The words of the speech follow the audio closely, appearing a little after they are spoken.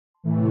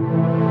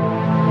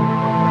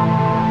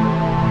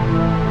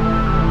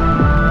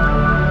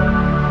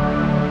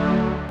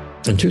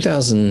in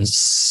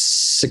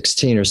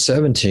 2016 or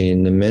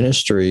 17, the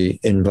ministry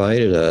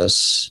invited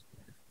us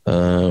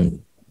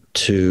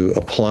to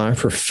apply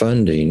for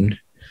funding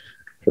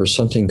for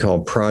something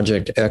called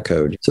Project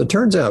Echo. So it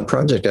turns out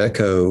Project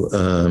Echo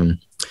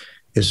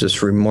is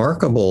this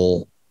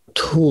remarkable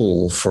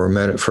tool for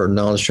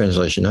knowledge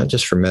translation, not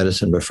just for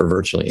medicine, but for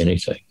virtually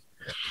anything.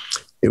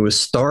 It was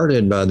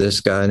started by this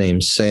guy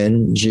named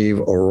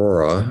Sanjeev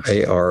Arora,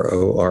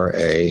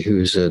 A-R-O-R-A,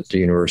 who's at the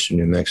University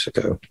of New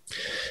Mexico.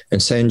 And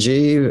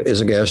Sanjeev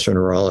is a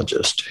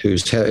gastroenterologist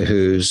whose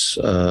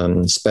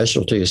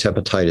specialty is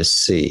hepatitis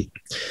C.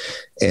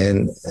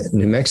 And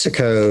New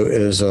Mexico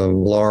is a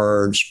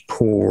large,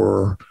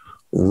 poor,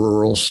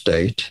 rural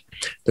state.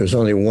 There's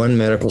only one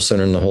medical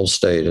center in the whole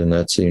state, and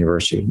that's the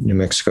University of New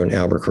Mexico in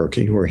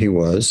Albuquerque, where he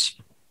was.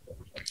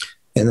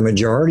 And the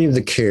majority of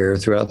the care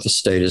throughout the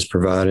state is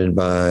provided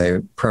by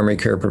primary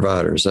care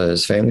providers, that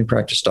is family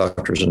practice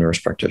doctors and nurse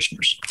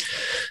practitioners.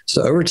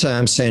 So over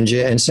time,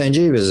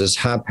 Sanjeev is this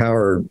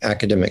high-powered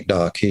academic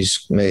doc.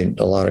 He's made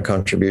a lot of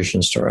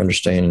contributions to our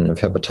understanding of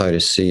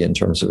hepatitis C in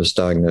terms of its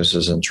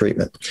diagnosis and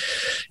treatment.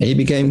 And he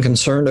became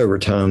concerned over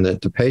time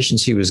that the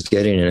patients he was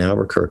getting in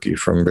Albuquerque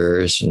from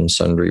various and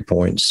sundry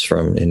points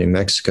in New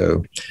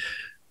Mexico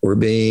were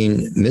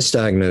being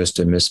misdiagnosed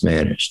and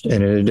mismanaged.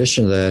 And in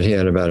addition to that, he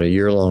had about a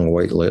year-long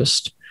wait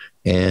list.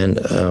 And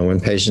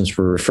when patients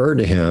were referred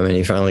to him and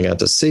he finally got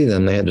to see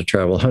them, they had to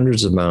travel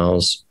hundreds of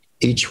miles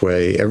each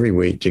way every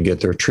week to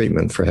get their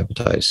treatment for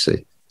hepatitis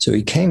C. So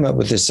he came up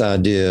with this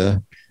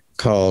idea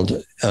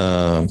called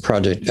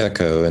Project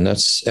Echo, and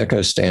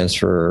ECHO stands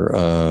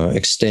for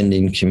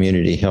Extending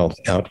Community Health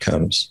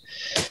Outcomes.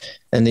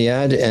 And the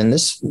idea, and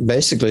this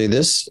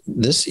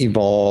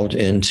evolved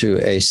into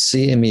a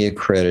CME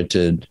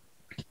accredited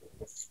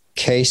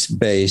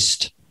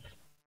case-based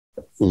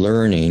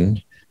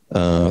learning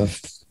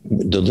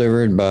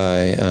delivered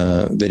by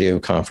video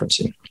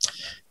conferencing.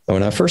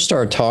 When I first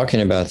started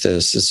talking about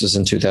this was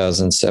in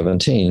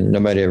 2017,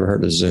 nobody ever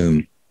heard of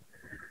Zoom.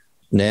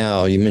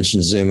 Now, you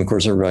mentioned Zoom, of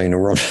course, everybody in the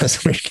world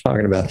knows what you're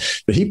talking about,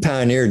 but he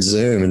pioneered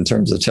Zoom in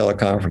terms of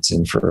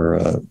teleconferencing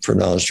for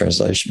knowledge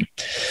translation.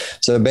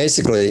 So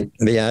basically,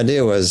 the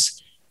idea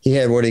was he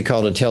had what he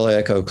called a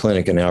teleecho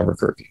clinic in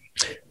Albuquerque,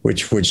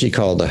 which he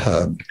called the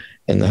hub.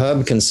 And the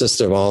hub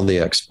consisted of all the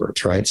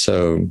experts, right?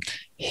 So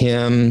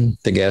him,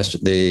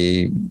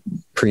 the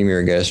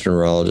premier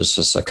gastroenterologist,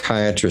 a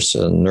psychiatrist,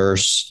 a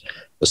nurse,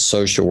 a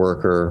social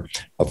worker,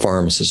 a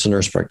pharmacist, a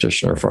nurse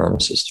practitioner, a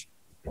pharmacist.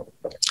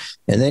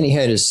 And then he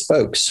had his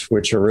spokes,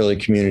 which are really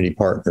community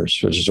partners,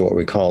 which is what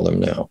we call them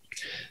now.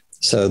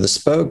 So the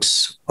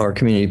spokes, our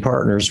community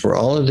partners, were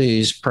all of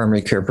these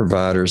primary care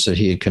providers that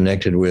he had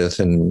connected with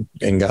and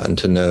gotten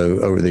to know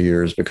over the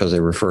years because they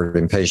referred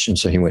him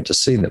patients, so he went to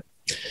see them.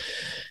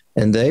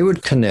 And they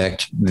would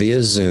connect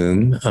via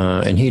Zoom,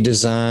 and he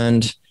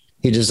designed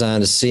a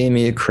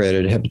CME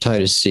accredited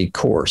hepatitis C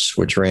course,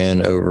 which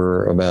ran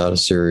over about a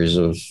series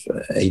of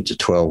 8 to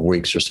 12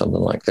 weeks or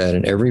something like that.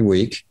 And every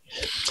week,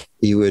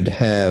 he would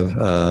have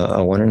a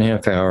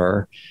 1.5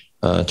 hour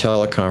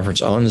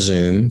teleconference on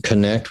Zoom,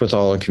 connect with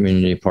all the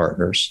community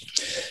partners.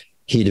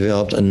 He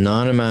developed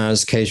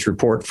anonymized case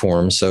report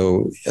forms.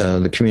 So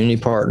the community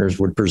partners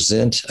would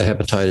present a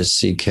hepatitis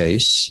C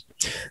case,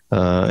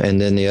 and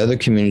then the other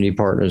community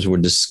partners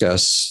would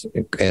discuss,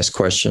 ask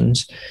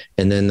questions,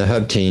 and then the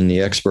hub team,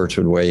 the experts,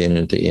 would weigh in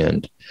at the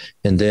end.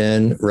 And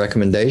then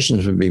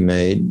recommendations would be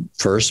made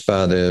first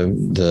by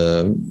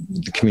the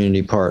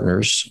community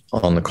partners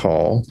on the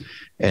call,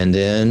 and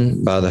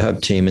then by the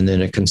hub team, and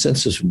then a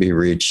consensus would be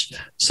reached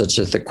such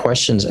that the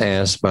questions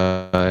asked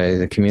by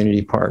the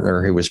community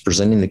partner who was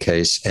presenting the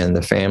case and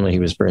the family he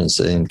was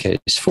presenting the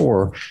case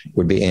for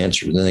would be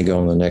answered. And then they go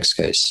on the next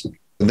case.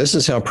 This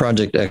is how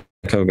Project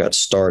Echo got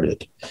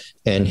started.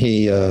 And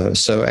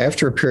so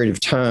after a period of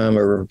time,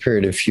 over a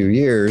period of a few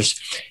years,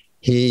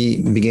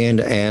 he began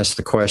to ask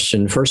the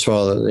question, first of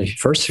all,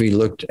 he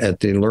looked at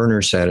the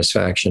learner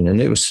satisfaction,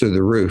 and it was through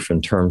the roof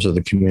in terms of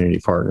the community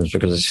partners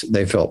because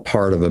they felt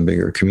part of a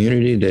bigger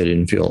community. They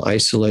didn't feel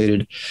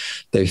isolated.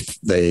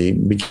 They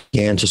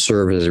began to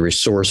serve as a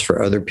resource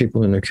for other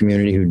people in their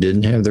community who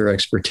didn't have their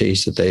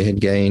expertise that they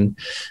had gained.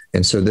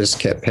 And so this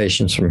kept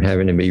patients from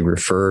having to be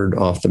referred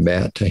off the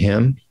bat to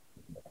him.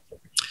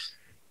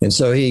 And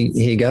so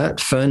he got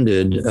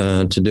funded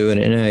to do an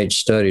NIH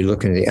study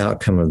looking at the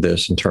outcome of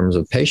this in terms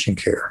of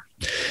patient care.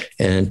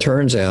 And it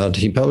turns out,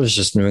 he published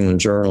this in New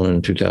England Journal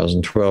in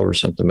 2012 or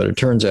something, but it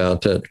turns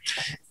out that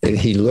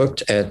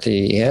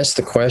he asked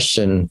the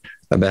question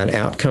about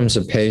outcomes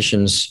of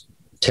patients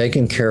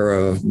taken care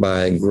of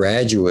by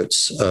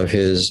graduates of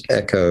his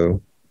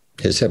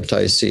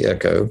hepatitis C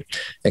echo,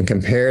 and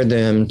compared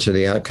them to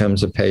the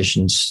outcomes of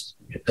patients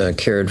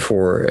cared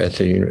for at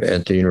the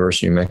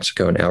University of New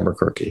Mexico in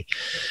Albuquerque.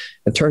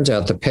 It turns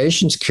out the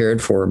patients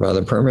cared for by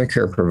the primary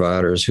care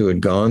providers who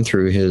had gone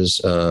through his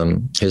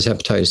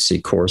hepatitis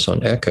C course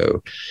on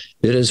echo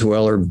did as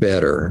well or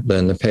better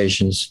than the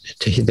patients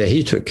that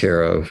he took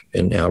care of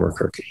in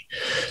Albuquerque.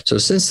 So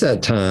since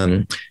that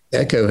time,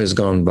 echo has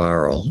gone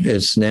viral.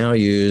 It's now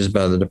used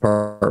by the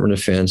Department of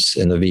Defense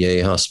and the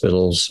VA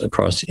hospitals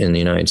across in the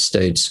United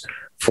States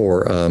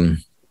for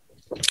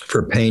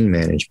pain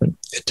management,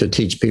 to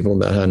teach people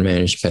about how to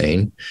manage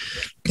pain.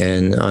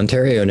 And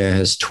Ontario now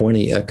has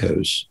 20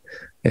 echoes.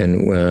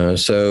 And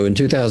so in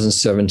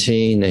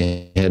 2017,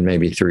 they had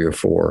maybe 3 or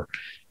 4.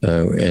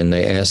 And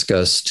they asked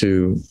us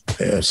to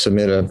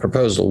submit a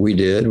proposal. We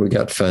did. We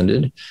got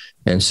funded.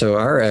 And so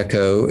our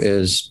echo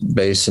is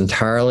based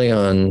entirely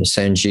on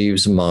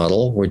Sanjeev's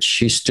model, which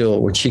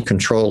he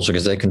controls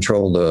because they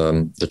control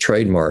the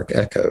trademark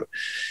echo.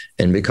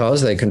 And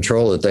because they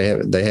control it,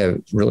 they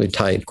have really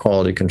tight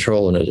quality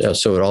control in it.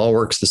 So it all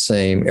works the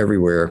same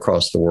everywhere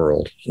across the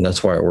world. And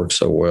that's why it works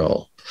so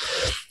well.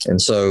 And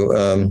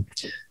so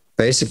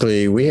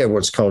basically, we have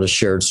what's called a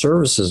shared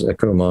services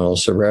echo model.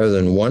 So rather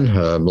than one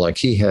hub like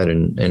he had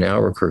in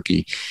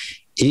Albuquerque,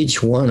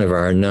 each one of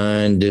our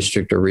 9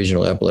 district or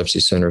regional epilepsy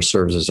centers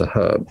serves as a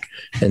hub,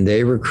 and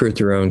they recruit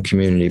their own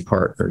community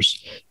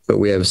partners. But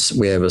we have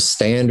a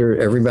standard,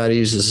 everybody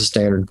uses a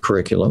standard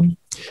curriculum.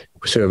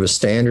 So we have a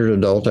standard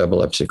adult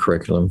epilepsy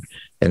curriculum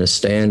and a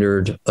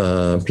standard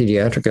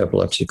pediatric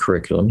epilepsy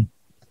curriculum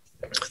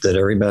that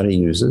everybody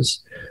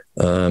uses.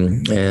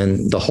 And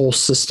the whole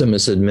system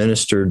is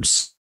administered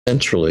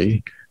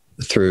centrally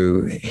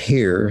through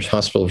here,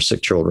 Hospital for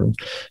Sick Children.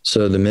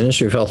 So the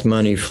Ministry of Health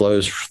money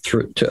flows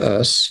through to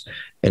us,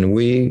 and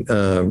we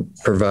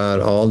provide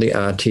all the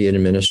IT and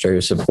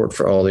administrative support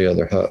for all the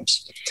other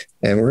hubs.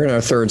 And we're in our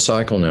 3rd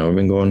cycle now. We've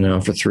been going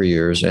now for 3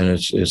 years, and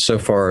it's so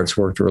far it's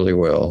worked really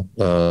well.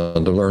 The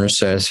learner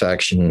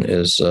satisfaction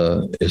is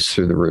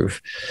through the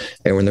roof,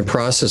 and we're in the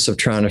process of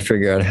trying to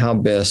figure out how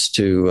best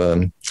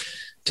to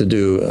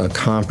do a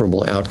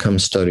comparable outcome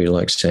study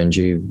like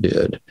Sanjeev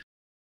did.